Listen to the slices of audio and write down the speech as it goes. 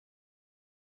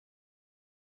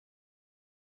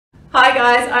Hi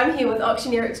guys, I'm here with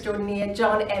auctioneer extraordinaire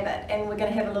John Abbott, and we're going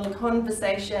to have a little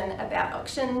conversation about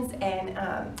auctions and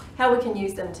how we can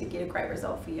use them to get a great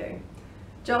result for you.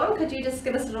 John, could you just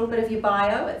give us a little bit of your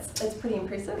bio? It's pretty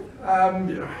impressive.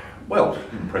 Well,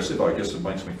 impressive, I guess it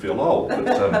makes me feel old, but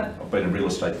I've been in real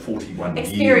estate 41 years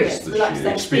this year.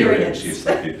 Experience, yes,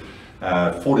 thank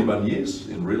you. 41 years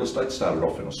in real estate, started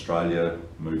off in Australia,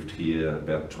 moved here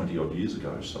about 20 odd years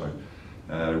ago. So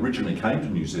originally came to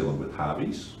New Zealand with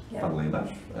Harvey's, funnily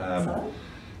enough,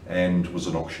 and was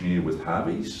an auctioneer with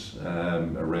Harvey's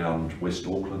around West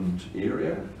Auckland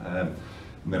area.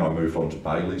 And then I moved on to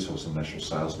Bailey's. I was the national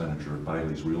sales manager at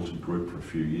Bailey's Realty Group for a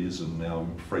few years, and now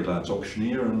I'm a freelance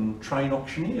auctioneer and train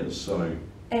auctioneers. So.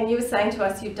 And you were saying to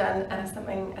us you've done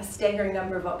a staggering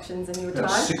number of auctions in your time.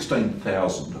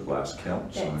 16,000 at last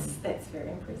count. That's very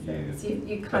impressive. Yeah, so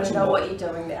you kind of know what you're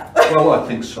doing now. Well, I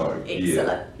think so.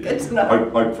 Excellent. Yeah, good to know.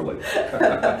 Hopefully.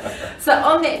 So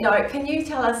on that note, can you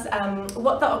tell us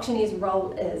what the auctioneer's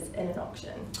role is in an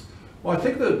auction? Well, I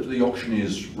think that the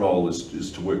auctioneer's role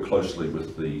is to work closely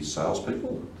with the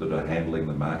salespeople that are handling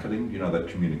the marketing. You know, that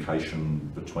communication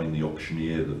between the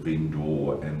auctioneer, the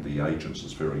vendor and the agents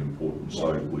is very important,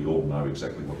 so we all know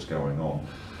exactly what's going on.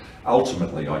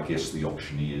 Ultimately, I guess the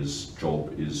auctioneer's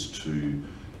job is to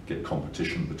get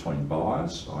competition between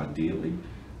buyers, ideally.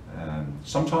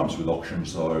 Sometimes with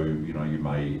auctions though, you know, you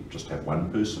may just have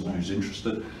one person who's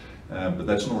interested, but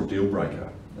that's not a deal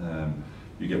breaker.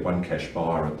 You get one cash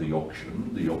buyer at the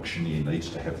auction, the auctioneer needs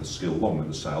to have the skill, along with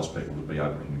the salespeople, to be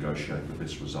able to negotiate the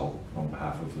best result on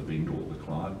behalf of the vendor or the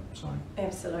client. So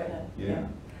absolutely, yeah.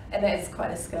 And that's quite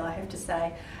a skill, I have to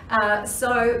say.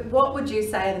 So what would you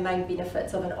say are the main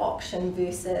benefits of an auction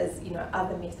versus, you know,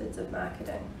 other methods of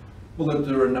marketing? Well,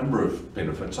 there are a number of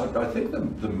benefits. I think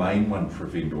the main one for a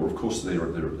vendor, of course,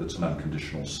 it's an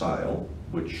unconditional sale,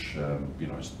 which you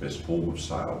know, is the best form of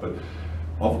sale. But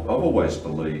I've always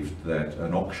believed that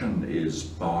an auction is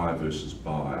buyer versus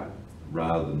buyer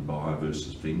rather than buyer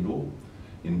versus vendor.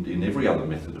 In every other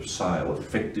method of sale,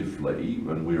 effectively,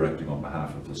 and we're acting on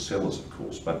behalf of the sellers of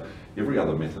course, but every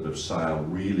other method of sale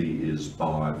really is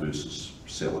buyer versus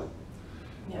seller.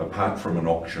 Apart from an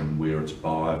auction where it's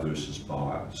buyer versus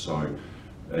buyer. So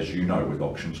as you know with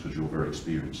auctions, because you're very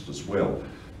experienced as well,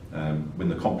 when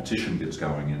the competition gets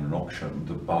going in an auction,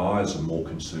 the buyers are more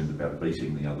concerned about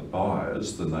beating the other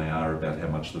buyers than they are about how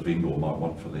much the vendor might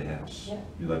want for their house.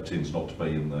 You know, that tends not to be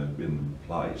in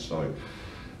play. So,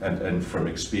 and from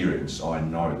experience, I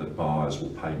know that buyers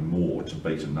will pay more to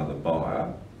beat another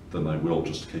buyer than they will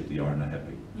just to keep the owner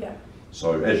happy.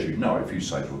 So as you know, if you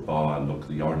say to a buyer, look,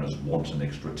 the owners want an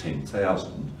extra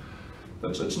 10,000,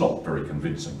 it's not very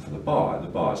convincing for the buyer. The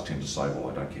buyers tend to say,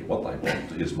 well, I don't care what they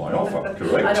want, here's my offer,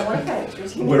 correct? I don't want to pay extra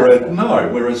 10,000.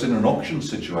 Whereas in an auction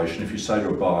situation, if you say to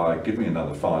a buyer, give me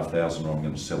another 5,000 or I'm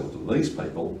going to sell it to these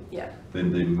people,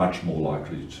 then they're much more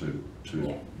likely to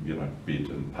you know, bid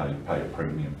and pay a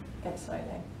premium.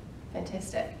 Absolutely.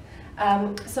 Fantastic.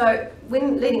 So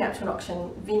when leading up to an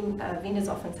auction, vendors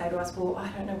often say to us, well, I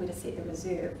don't know where to set the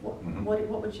reserve.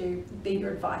 What would be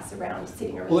your advice around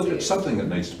setting a reserve? Well, it's something that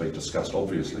needs to be discussed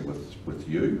obviously with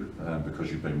you,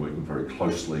 because you've been working very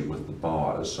closely with the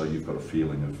buyers, so you've got a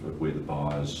feeling of where the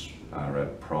buyers are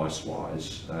at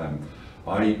price-wise.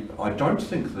 I don't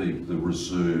think the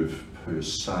reserve per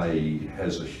se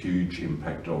has a huge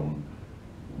impact on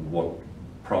what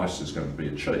price is going to be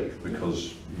achieved,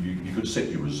 because you could set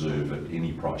your reserve at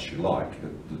any price you like.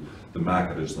 The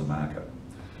market is the market.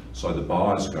 So the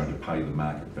buyers are going to pay the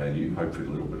market value, hopefully a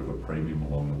little bit of a premium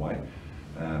along the way.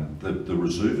 The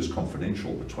reserve is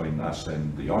confidential between us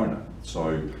and the owner,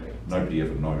 so nobody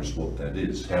ever knows what that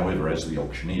is. However, as the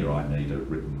auctioneer, I need a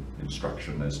written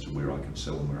instruction as to where I can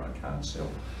sell and where I can't sell.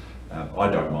 I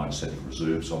don't mind setting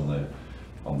reserves on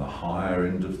the higher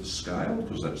end of the scale,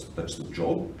 because that's the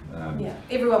job.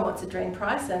 Everyone wants a dream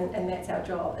price, and that's our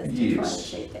job, is to try and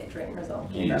achieve that dream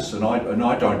result. Yes, and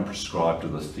I don't prescribe to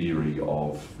the theory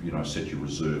of, you know, set your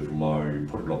reserve low,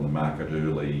 put it on the market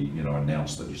early, you know,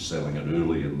 announce that you're selling it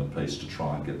early in the piece to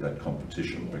try and get that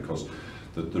competition, because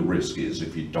the risk is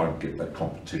if you don't get that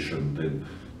competition, then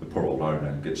the poor old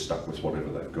owner gets stuck with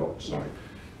whatever they've got. So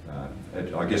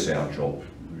I guess our job,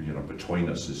 you know, between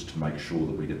us is to make sure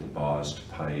that we get the buyers to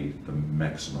pay the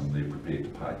maximum they're prepared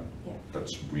to pay.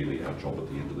 That's really our job at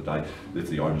the end of the day. If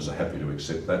the owners are happy to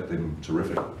accept that, then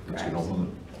terrific. Let's get on with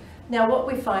it. Now, what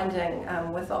we're finding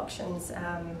with auctions,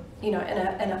 you know,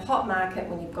 in a hot market,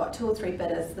 when you've got 2 or 3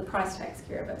 bidders, the price takes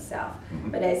care of itself.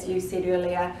 But as you said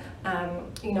earlier,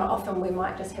 you know, often we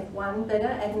might just have one bidder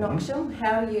at an auction.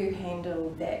 How do you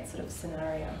handle that sort of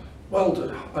scenario? Well,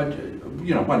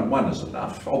 one is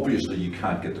enough. Obviously, you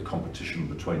can't get the competition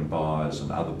between buyers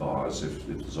and other buyers if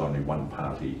there's only one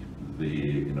party there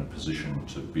in a position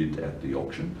to bid at the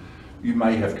auction. You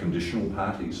may have conditional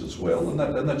parties as well,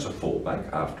 and that's a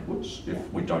fallback afterwards if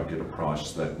we don't get a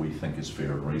price that we think is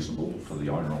fair and reasonable for the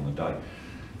owner on the day.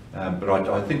 But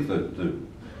I think that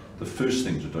the first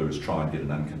thing to do is try and get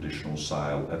an unconditional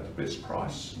sale at the best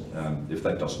price. If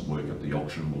that doesn't work at the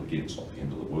auction, well, again, it's not the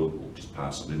end of the world. We'll just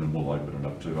pass it in and we'll open it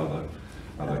up to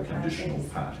other conditional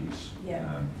parties.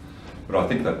 Yeah. But I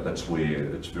think that's where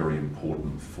it's very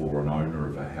important for an owner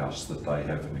of a house that they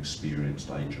have an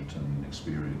experienced agent and an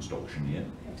experienced auctioneer.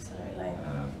 Absolutely.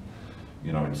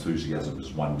 Enthusiasm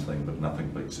is one thing, but nothing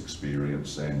beats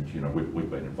experience, and we've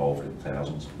been involved in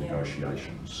thousands of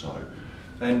negotiations. So,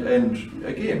 and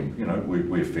again,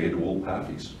 we're fair to all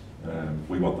parties.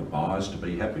 We want the buyers to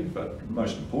be happy, but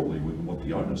most importantly, we want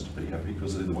the owners to be happy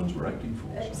because they're the ones we're acting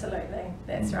for. Absolutely,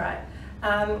 that's right.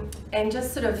 And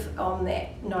just sort of on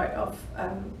that note of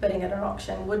bidding at an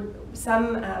auction, would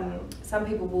some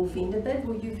people will vendor bid?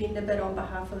 Will you vendor bid on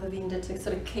behalf of a vendor to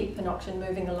sort of keep an auction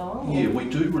moving along? Yeah, we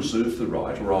do reserve the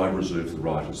right, or I reserve the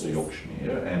right as the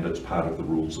auctioneer, and it's part of the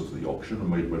rules of the auction. And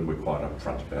when we're quite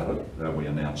upfront about it, we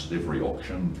announce at every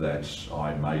auction that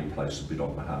I may place a bid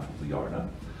on behalf of the owner,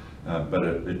 but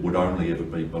it would only ever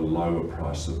be below a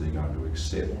price that they're going to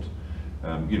accept.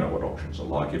 You know what auctions are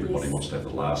like. Everybody wants to have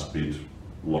the last bid.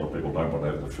 A lot of people don't want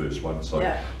to have the first one.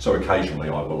 So occasionally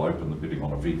I will open the bidding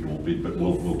on a vendor bid, but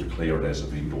we'll declare it as a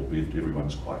vendor bid.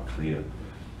 Everyone's quite clear.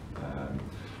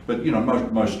 But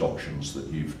most auctions that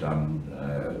you've done,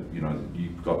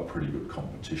 you've got pretty good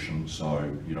competition.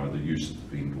 So the use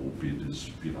of the vendor bid is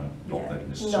not that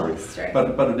necessary.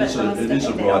 But it is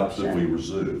a right that we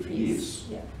reserve. Yes.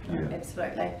 Yeah.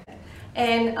 Absolutely.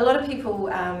 And a lot of people,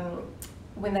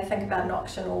 when they think about an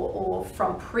auction or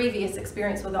from previous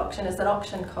experience with auction, is that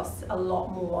auction costs a lot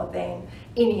more than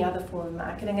any other form of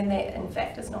marketing, and that in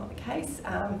fact is not the case.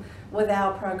 With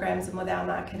our programs and with our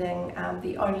marketing,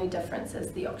 the only difference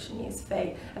is the auctioneer's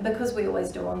fee, and because we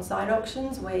always do on-site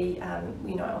auctions, we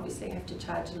obviously have to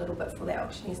charge a little bit for the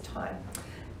auctioneer's time.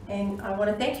 And I want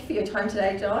to thank you for your time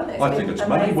today, John. I think it's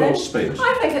money well spent.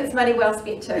 I think it's money well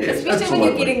spent too, yes, especially absolutely. when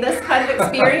you're getting this kind of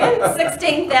experience.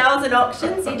 16,000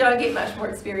 auctions, you don't get much more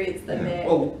experience than that.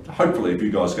 Well, hopefully if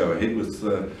you guys go ahead with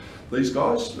these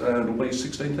guys, it'll be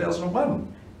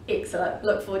 16,001. Excellent.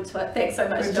 Look forward to it. Thanks so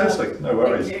much, John. Fantastic. No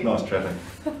worries. Nice chatting.